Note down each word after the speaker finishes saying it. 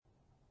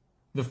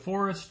The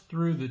Forest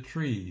Through the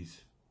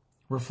Trees.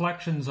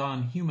 Reflections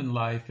on Human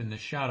Life in the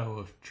Shadow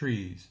of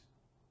Trees.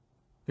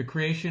 The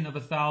creation of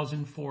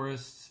 1,000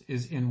 forests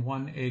is in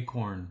one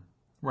acorn.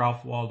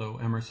 Ralph Waldo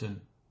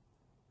Emerson.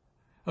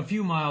 A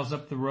few miles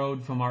up the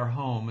road from our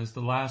home is the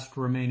last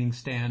remaining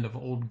stand of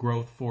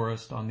old-growth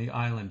forest on the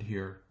island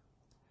here.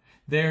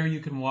 There you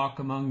can walk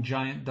among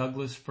giant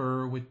Douglas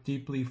fir with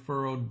deeply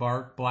furrowed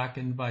bark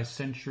blackened by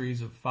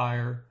centuries of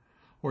fire,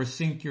 or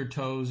sink your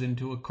toes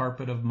into a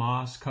carpet of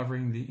moss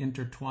covering the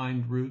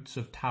intertwined roots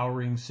of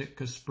towering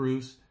Sitka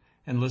spruce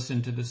and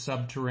listen to the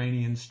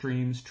subterranean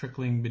streams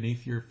trickling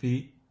beneath your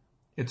feet.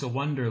 It's a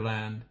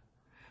wonderland.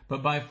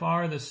 But by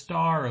far the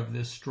star of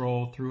this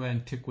stroll through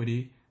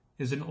antiquity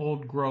is an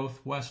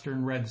old-growth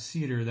western red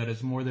cedar that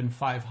is more than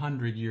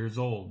 500 years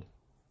old.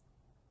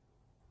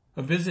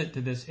 A visit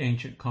to this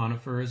ancient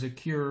conifer is a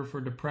cure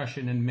for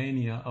depression and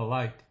mania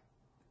alike.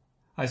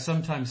 I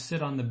sometimes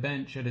sit on the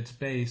bench at its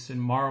base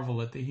and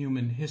marvel at the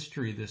human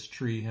history this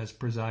tree has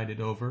presided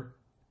over.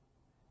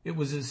 It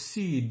was a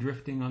seed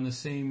drifting on the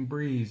same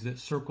breeze that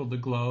circled the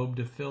globe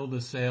to fill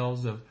the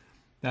sails of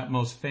that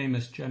most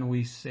famous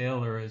Genoese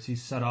sailor as he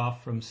set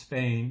off from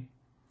Spain.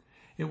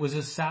 It was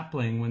a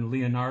sapling when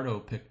Leonardo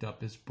picked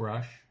up his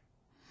brush.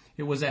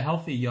 It was a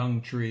healthy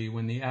young tree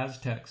when the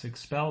Aztecs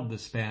expelled the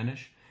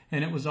Spanish,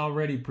 and it was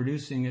already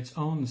producing its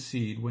own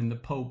seed when the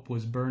Pope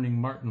was burning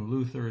Martin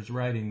Luther's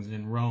writings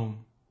in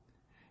Rome.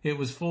 It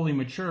was fully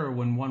mature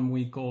when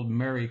 1-week-old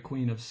Mary,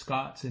 Queen of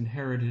Scots,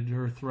 inherited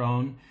her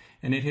throne,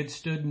 and it had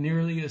stood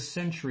nearly a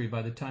century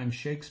by the time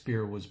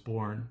Shakespeare was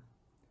born.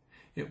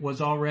 It was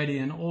already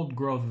an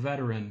old-growth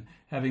veteran,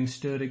 having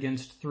stood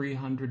against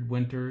 300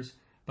 winters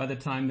by the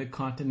time the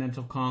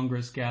Continental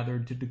Congress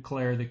gathered to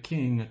declare the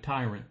king a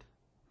tyrant.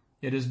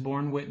 It has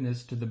borne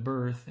witness to the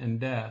birth and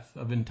death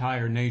of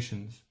entire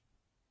nations.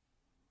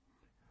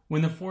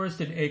 When the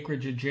forested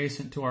acreage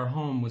adjacent to our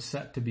home was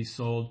set to be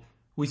sold,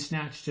 we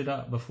snatched it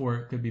up before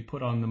it could be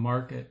put on the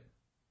market.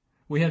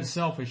 We had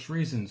selfish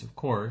reasons, of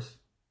course.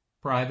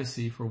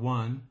 Privacy for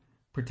one,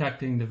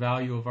 protecting the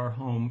value of our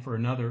home for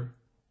another.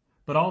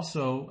 But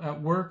also,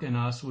 at work in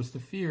us was the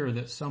fear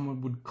that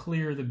someone would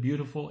clear the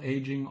beautiful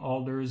aging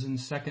alders and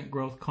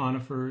second-growth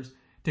conifers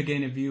to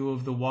gain a view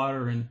of the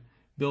water and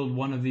build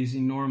one of these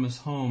enormous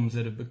homes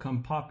that have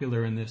become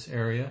popular in this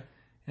area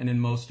and in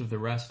most of the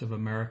rest of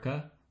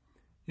America.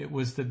 It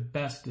was the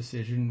best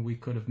decision we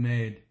could have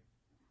made.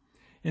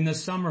 In the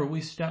summer,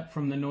 we step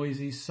from the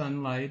noisy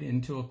sunlight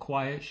into a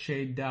quiet,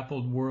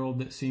 shade-dappled world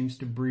that seems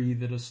to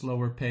breathe at a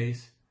slower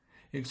pace,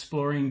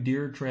 exploring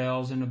deer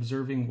trails and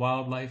observing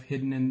wildlife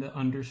hidden in the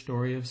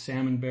understory of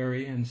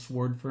salmonberry and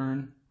sword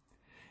fern.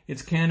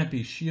 Its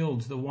canopy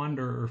shields the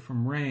wanderer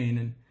from rain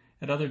and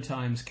at other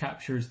times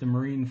captures the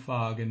marine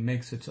fog and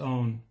makes its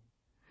own.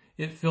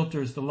 It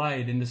filters the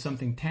light into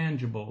something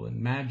tangible and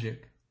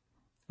magic.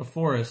 A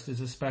forest is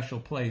a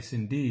special place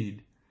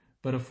indeed,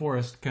 but a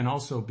forest can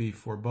also be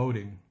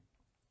foreboding.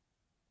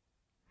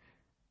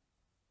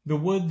 The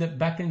wood that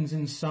beckons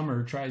in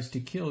summer tries to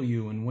kill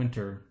you in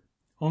winter.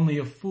 Only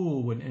a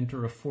fool would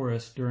enter a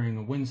forest during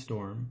a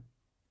windstorm.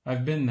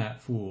 I've been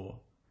that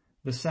fool.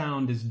 The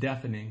sound is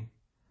deafening,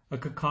 a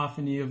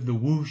cacophony of the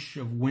whoosh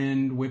of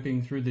wind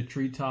whipping through the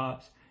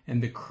treetops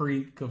and the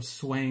creak of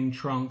swaying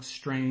trunks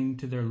strained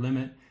to their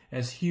limit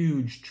as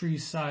huge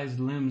tree-sized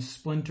limbs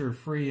splinter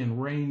free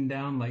and rain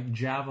down like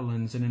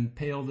javelins and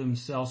impale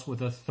themselves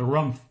with a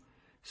thrumph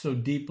so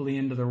deeply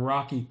into the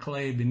rocky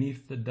clay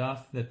beneath the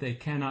duff that they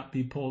cannot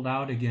be pulled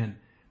out again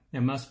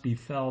and must be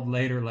felled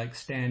later like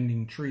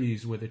standing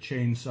trees with a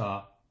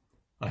chainsaw.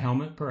 A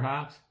helmet,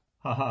 perhaps?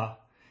 Ha-ha.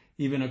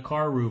 Even a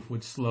car roof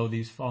would slow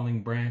these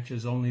falling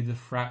branches. Only the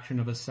fraction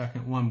of a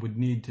second one would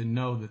need to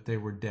know that they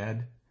were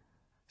dead.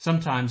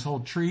 Sometimes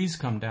whole trees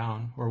come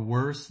down, or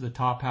worse, the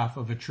top half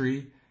of a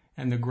tree,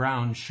 and the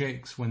ground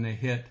shakes when they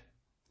hit.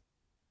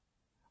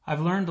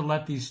 I've learned to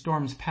let these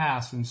storms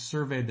pass and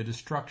survey the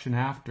destruction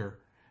after,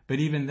 but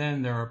even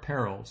then there are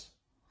perils.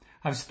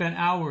 I've spent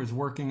hours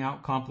working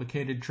out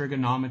complicated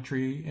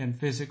trigonometry and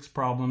physics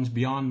problems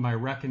beyond my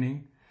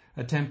reckoning,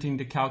 attempting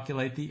to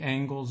calculate the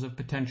angles of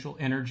potential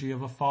energy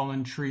of a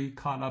fallen tree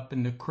caught up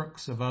in the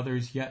crooks of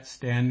others yet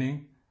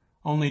standing,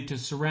 only to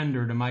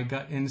surrender to my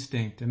gut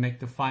instinct and make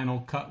the final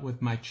cut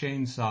with my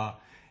chainsaw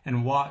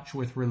and watch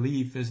with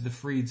relief as the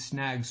freed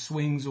snag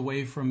swings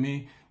away from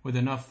me with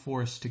enough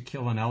force to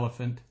kill an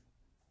elephant.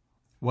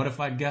 What if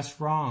I'd guessed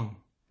wrong?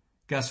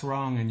 Guess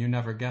wrong and you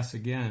never guess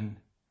again.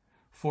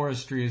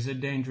 Forestry is a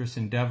dangerous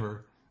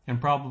endeavor, and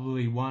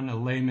probably one a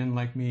layman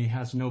like me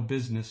has no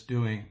business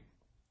doing.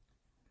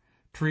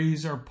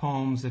 Trees are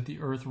poems that the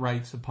earth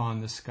writes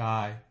upon the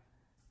sky.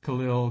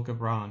 Khalil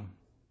Gibran.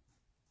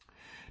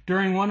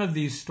 During one of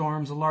these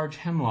storms, a large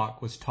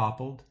hemlock was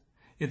toppled,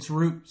 its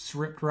roots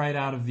ripped right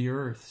out of the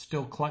earth,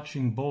 still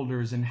clutching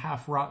boulders and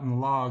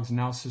half-rotten logs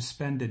now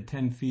suspended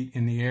 10 feet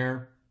in the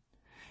air.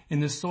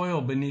 In the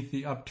soil beneath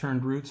the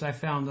upturned roots, I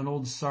found an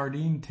old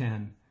sardine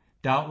tin,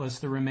 doubtless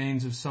the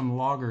remains of some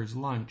logger's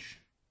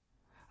lunch.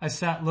 I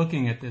sat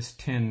looking at this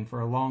tin for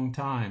a long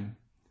time.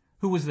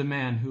 Who was the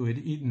man who had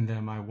eaten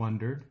them, I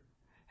wondered?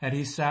 Had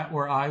he sat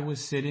where I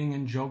was sitting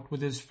and joked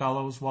with his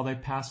fellows while they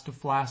passed a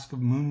flask of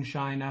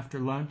moonshine after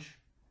lunch?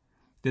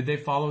 Did they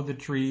follow the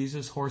trees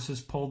as horses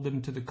pulled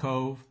them to the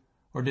cove,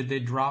 or did they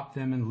drop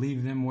them and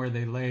leave them where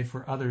they lay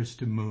for others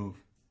to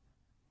move?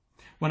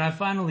 When I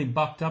finally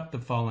bucked up the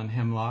fallen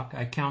hemlock,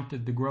 I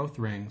counted the growth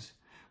rings.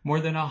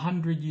 More than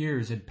 100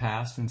 years had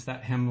passed since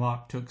that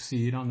hemlock took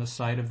seed on the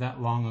site of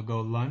that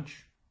long-ago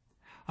lunch.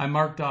 I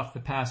marked off the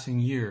passing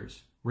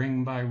years,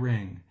 ring by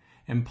ring,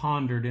 and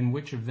pondered in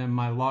which of them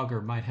my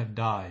logger might have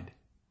died.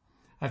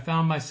 I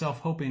found myself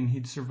hoping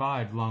he'd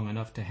survived long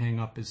enough to hang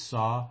up his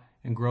saw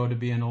and grow to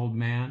be an old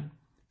man,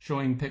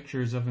 showing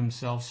pictures of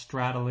himself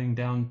straddling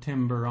down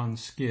timber on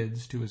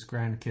skids to his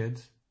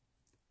grandkids.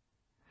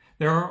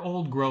 There are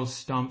old-growth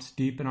stumps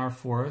deep in our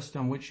forest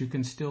on which you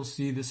can still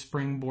see the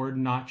springboard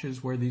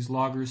notches where these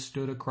loggers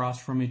stood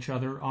across from each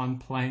other on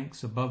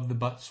planks above the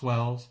butt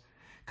swells,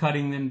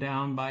 cutting them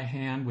down by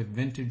hand with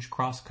vintage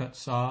crosscut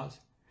saws.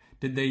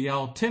 Did they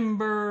yell,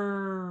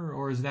 "Timber,"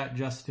 or is that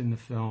just in the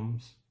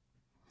films?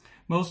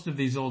 Most of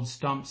these old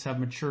stumps have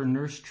mature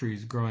nurse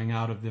trees growing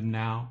out of them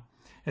now,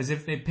 as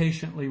if they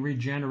patiently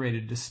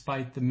regenerated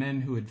despite the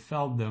men who had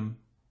felled them,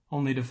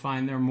 only to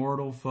find their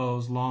mortal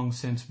foes long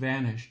since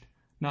vanished,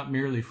 not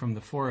merely from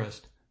the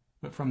forest,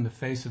 but from the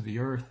face of the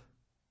earth.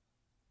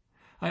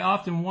 I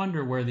often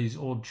wonder where these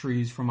old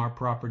trees from our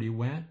property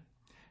went.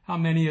 How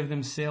many of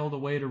them sailed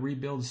away to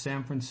rebuild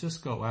San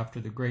Francisco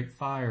after the great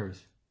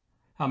fires?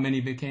 How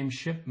many became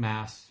ship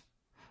masts?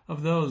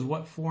 Of those,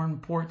 what foreign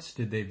ports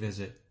did they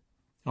visit?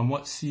 On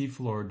what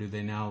seafloor do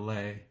they now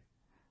lay?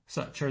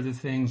 Such are the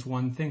things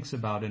one thinks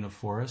about in a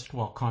forest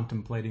while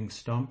contemplating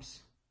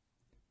stumps.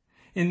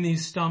 In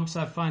these stumps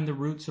I find the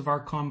roots of our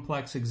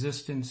complex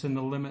existence and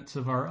the limits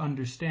of our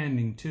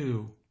understanding,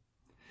 too.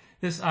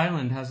 This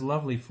island has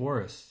lovely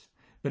forests,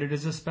 but it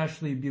is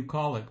especially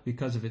bucolic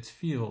because of its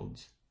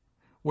fields.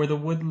 Where the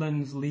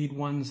woodlands lead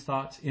one's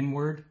thoughts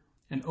inward,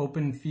 an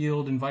open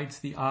field invites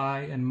the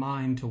eye and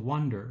mind to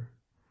wonder.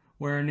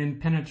 Where an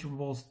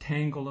impenetrable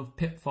tangle of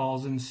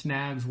pitfalls and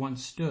snags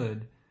once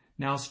stood,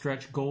 now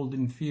stretch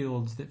golden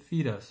fields that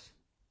feed us.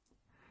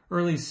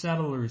 Early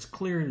settlers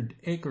cleared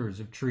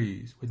acres of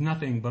trees with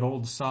nothing but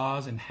old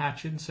saws and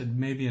hatchets and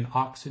maybe an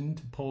oxen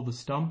to pull the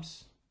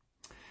stumps,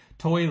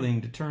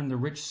 toiling to turn the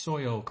rich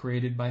soil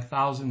created by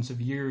thousands of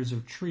years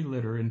of tree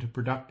litter into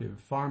productive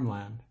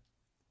farmland.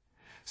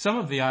 Some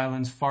of the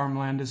island's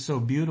farmland is so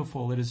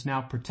beautiful it is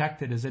now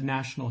protected as a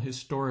National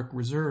Historic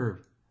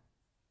Reserve.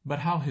 But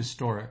how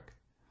historic?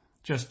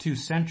 Just 2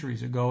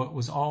 centuries ago it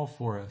was all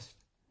forest.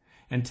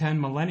 And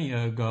 10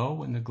 millennia ago,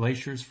 when the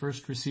glaciers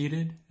first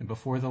receded, and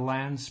before the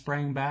land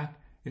sprang back,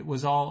 it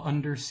was all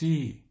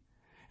undersea.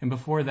 And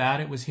before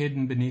that, it was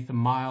hidden beneath a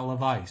mile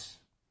of ice.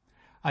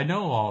 I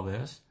know all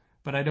this,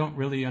 but I don't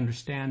really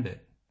understand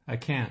it. I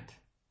can't.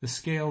 The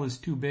scale is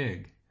too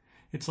big.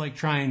 It's like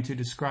trying to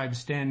describe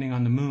standing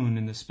on the moon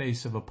in the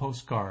space of a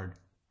postcard,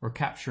 or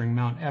capturing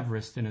Mount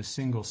Everest in a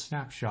single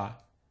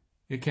snapshot.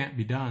 It can't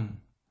be done.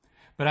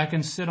 But I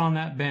can sit on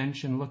that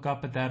bench and look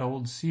up at that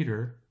old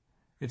cedar.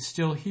 It's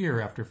still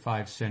here after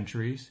 5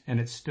 centuries, and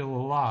it's still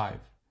alive.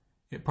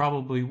 It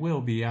probably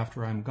will be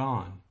after I'm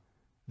gone.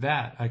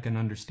 That I can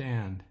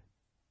understand.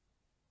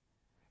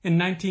 In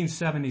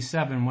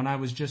 1977, when I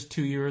was just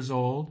 2 years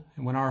old,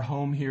 and when our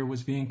home here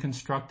was being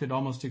constructed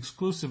almost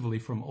exclusively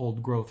from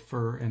old-growth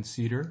fir and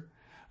cedar,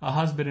 a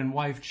husband and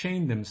wife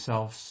chained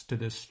themselves to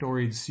this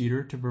storied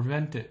cedar to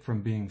prevent it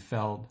from being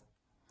felled.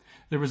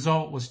 The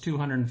result was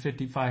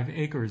 255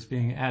 acres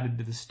being added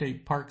to the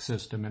state park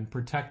system and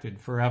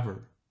protected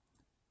forever.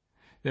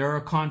 There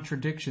are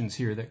contradictions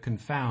here that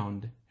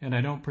confound, and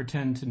I don't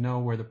pretend to know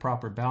where the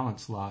proper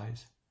balance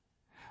lies.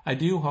 I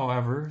do,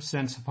 however,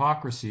 sense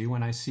hypocrisy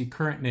when I see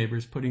current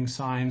neighbors putting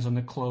signs on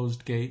the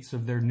closed gates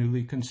of their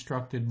newly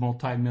constructed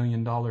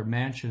multi-million-dollar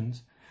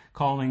mansions,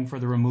 calling for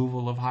the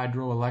removal of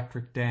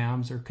hydroelectric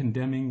dams or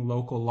condemning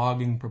local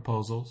logging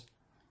proposals.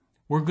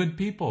 We're good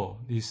people,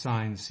 these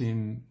signs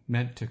seem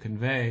meant to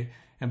convey,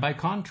 and by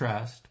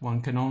contrast,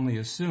 one can only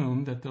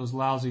assume that those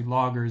lousy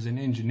loggers and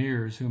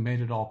engineers who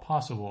made it all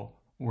possible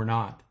were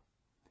not.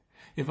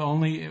 If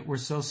only it were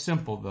so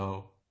simple,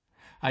 though.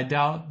 I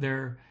doubt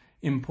their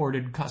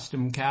imported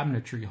custom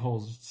cabinetry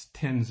holds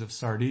tins of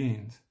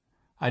sardines.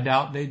 I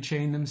doubt they'd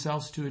chain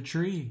themselves to a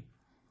tree.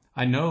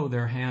 I know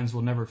their hands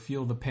will never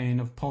feel the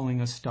pain of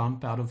pulling a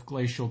stump out of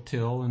glacial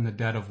till in the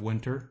dead of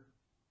winter.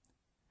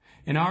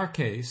 In our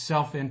case,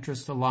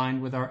 self-interest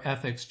aligned with our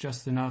ethics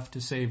just enough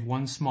to save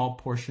one small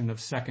portion of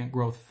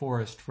second-growth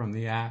forest from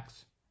the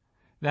axe.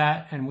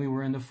 That, and we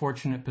were in the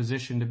fortunate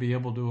position to be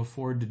able to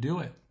afford to do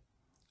it.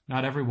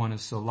 Not everyone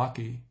is so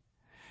lucky.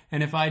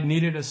 And if I'd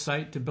needed a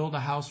site to build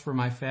a house for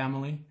my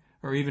family,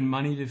 or even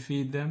money to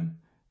feed them,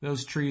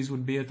 those trees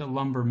would be at the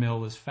lumber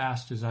mill as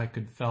fast as I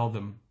could fell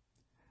them.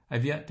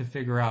 I've yet to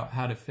figure out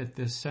how to fit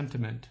this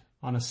sentiment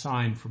on a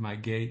sign for my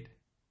gate.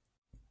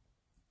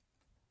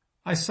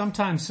 I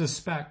sometimes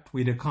suspect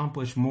we'd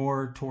accomplish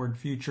more toward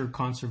future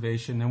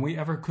conservation than we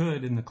ever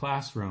could in the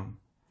classroom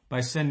by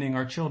sending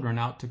our children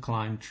out to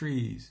climb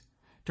trees,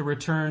 to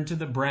return to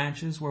the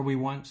branches where we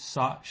once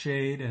sought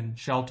shade and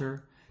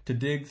shelter, to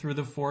dig through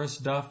the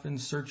forest duff in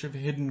search of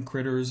hidden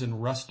critters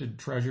and rusted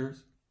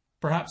treasures?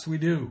 Perhaps we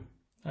do.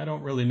 I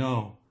don't really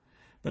know.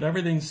 But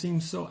everything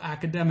seems so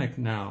academic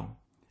now.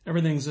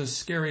 Everything's a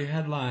scary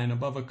headline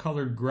above a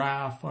colored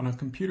graph on a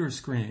computer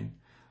screen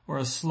or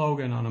a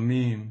slogan on a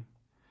meme.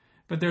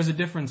 But there's a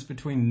difference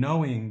between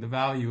knowing the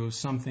value of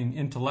something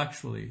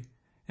intellectually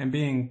and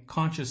being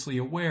consciously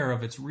aware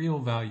of its real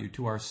value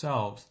to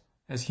ourselves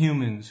as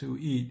humans who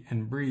eat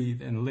and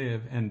breathe and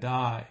live and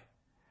die,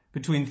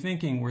 between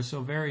thinking we're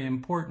so very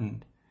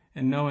important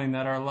and knowing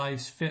that our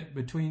lives fit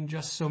between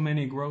just so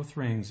many growth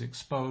rings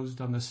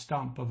exposed on the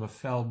stump of a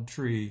felled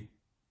tree.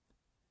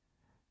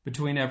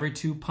 Between every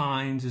 2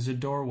 pines is a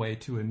doorway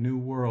to a new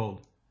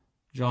world.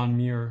 John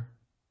Muir.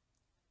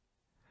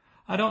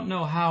 I don't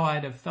know how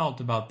I'd have felt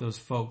about those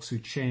folks who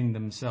chained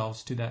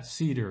themselves to that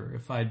cedar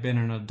if I'd been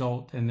an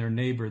adult and their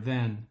neighbor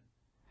then.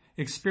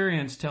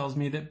 Experience tells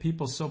me that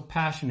people so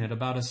passionate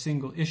about a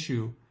single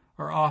issue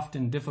are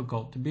often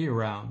difficult to be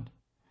around,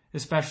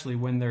 especially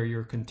when they're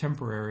your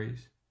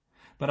contemporaries.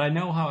 But I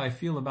know how I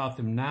feel about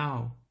them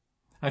now.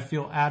 I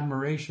feel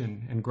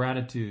admiration and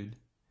gratitude.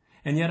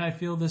 And yet I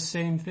feel the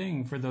same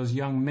thing for those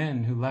young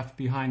men who left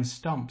behind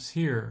stumps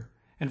here,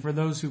 and for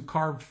those who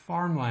carved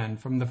farmland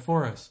from the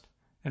forest,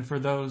 and for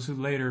those who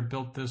later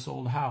built this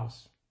old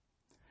house.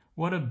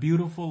 What a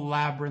beautiful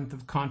labyrinth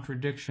of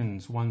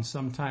contradictions one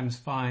sometimes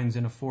finds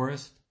in a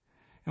forest,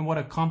 and what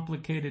a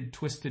complicated,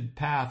 twisted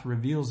path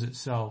reveals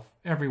itself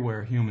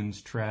everywhere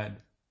humans tread.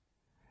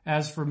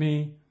 As for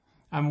me,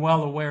 I'm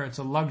well aware it's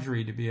a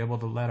luxury to be able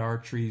to let our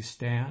trees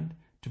stand,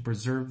 to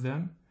preserve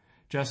them,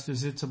 just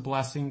as it's a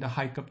blessing to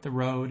hike up the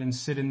road and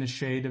sit in the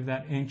shade of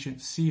that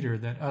ancient cedar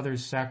that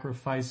others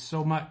sacrifice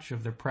so much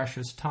of their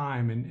precious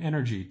time and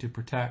energy to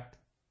protect.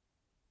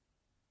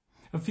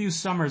 A few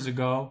summers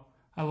ago,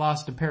 I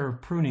lost a pair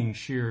of pruning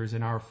shears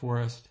in our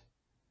forest.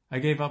 I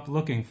gave up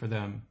looking for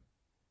them.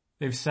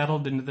 They've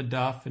settled into the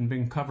duff and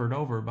been covered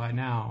over by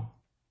now.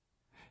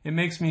 It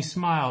makes me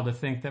smile to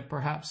think that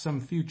perhaps some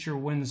future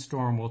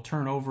windstorm will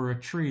turn over a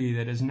tree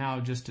that is now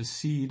just a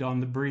seed on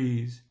the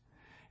breeze,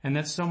 and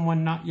that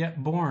someone not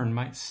yet born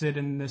might sit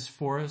in this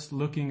forest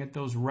looking at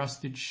those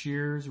rusted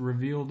shears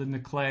revealed in the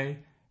clay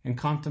and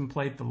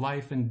contemplate the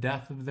life and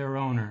death of their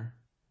owner.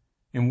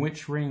 In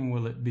which ring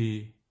will it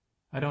be?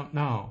 I don't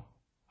know.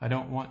 I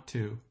don't want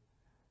to.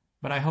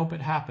 But I hope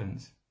it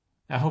happens.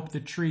 I hope the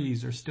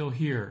trees are still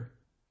here.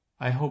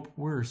 I hope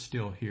we're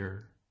still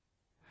here.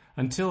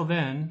 Until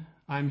then,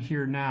 I'm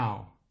here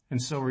now,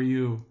 and so are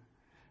you.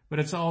 But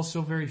it's all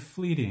so very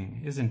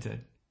fleeting, isn't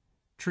it?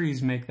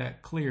 Trees make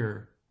that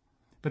clear.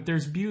 But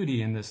there's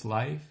beauty in this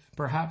life,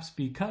 perhaps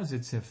because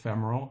it's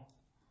ephemeral.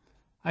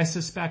 I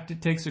suspect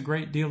it takes a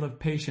great deal of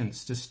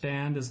patience to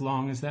stand as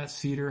long as that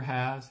cedar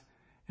has,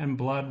 and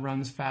blood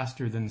runs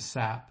faster than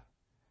sap.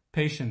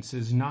 Patience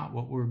is not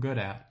what we're good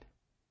at.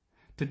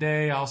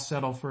 Today I'll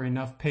settle for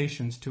enough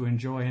patience to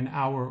enjoy an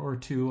hour or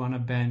 2 on a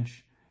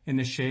bench in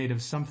the shade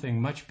of something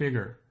much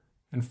bigger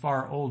and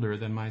far older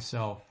than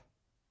myself.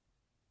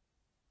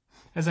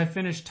 As I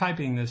finished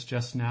typing this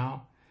just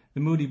now, the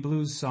Moody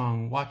Blues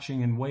song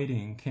Watching and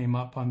Waiting came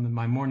up on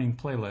my morning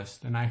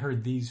playlist, and I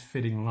heard these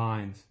fitting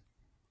lines.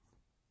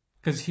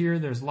 'Cause here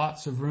there's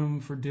lots of room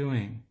for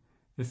doing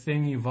the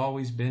thing you've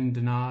always been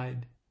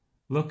denied.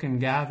 Look and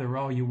gather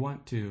all you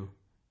want to.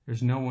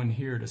 There's no one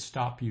here to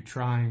stop you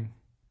trying.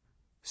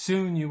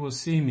 Soon you will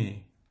see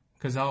me,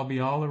 'cause I'll be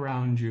all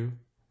around you.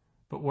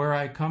 But where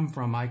I come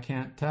from I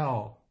can't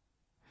tell.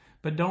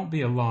 But don't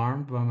be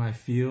alarmed by my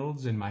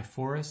fields and my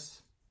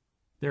forests.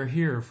 They're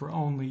here for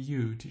only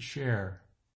you to share.